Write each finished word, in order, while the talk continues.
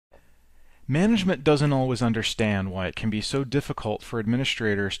Management doesn't always understand why it can be so difficult for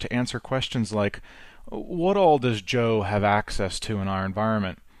administrators to answer questions like, what all does Joe have access to in our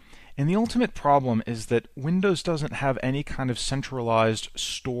environment? And the ultimate problem is that Windows doesn't have any kind of centralized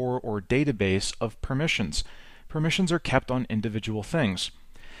store or database of permissions. Permissions are kept on individual things.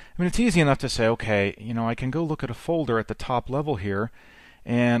 I mean, it's easy enough to say, okay, I can go look at a folder at the top level here,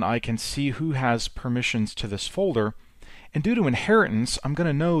 and I can see who has permissions to this folder. And due to inheritance, I'm going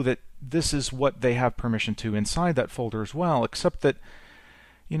to know that this is what they have permission to inside that folder as well, except that,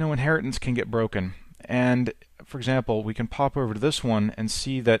 inheritance can get broken. And, for example, we can pop over to this one and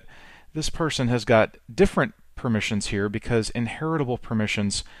see that this person has got different permissions here because inheritable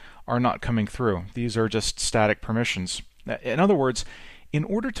permissions are not coming through. These are just static permissions. In other words, in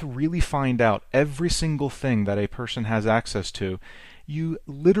order to really find out every single thing that a person has access to, you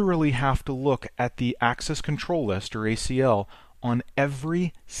literally have to look at the access control list, or ACL, on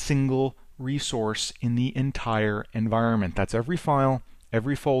every single resource in the entire environment. That's every file,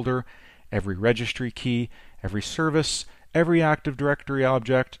 every folder, every registry key, every service, every Active Directory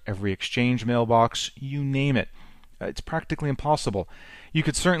object, every Exchange mailbox, you name it. It's practically impossible. You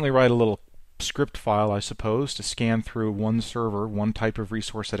could certainly write a little script file, I suppose, to scan through one server, one type of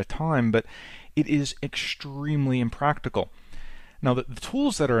resource at a time, but it is extremely impractical. Now, the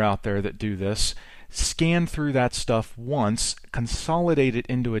tools that are out there that do this scan through that stuff once, consolidate it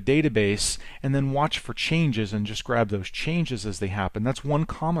into a database, and then watch for changes and just grab those changes as they happen. That's one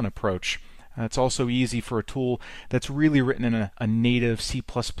common approach. It's also easy for a tool that's really written in a native C++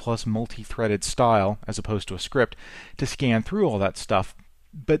 multi-threaded style, as opposed to a script, to scan through all that stuff.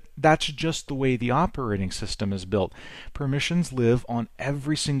 But that's just the way the operating system is built. Permissions live on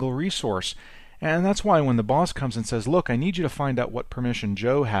every single resource. And that's why when the boss comes and says, look, I need you to find out what permission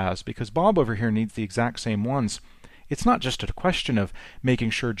Joe has, because Bob over here needs the exact same ones, it's not just a question of making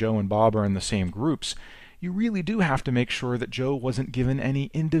sure Joe and Bob are in the same groups. You really do have to make sure that Joe wasn't given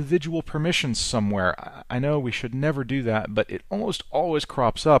any individual permissions somewhere. I know we should never do that, but it almost always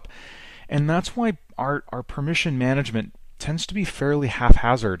crops up. And that's why our permission management tends to be fairly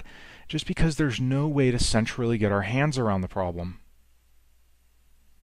haphazard, just because there's no way to centrally get our hands around the problem.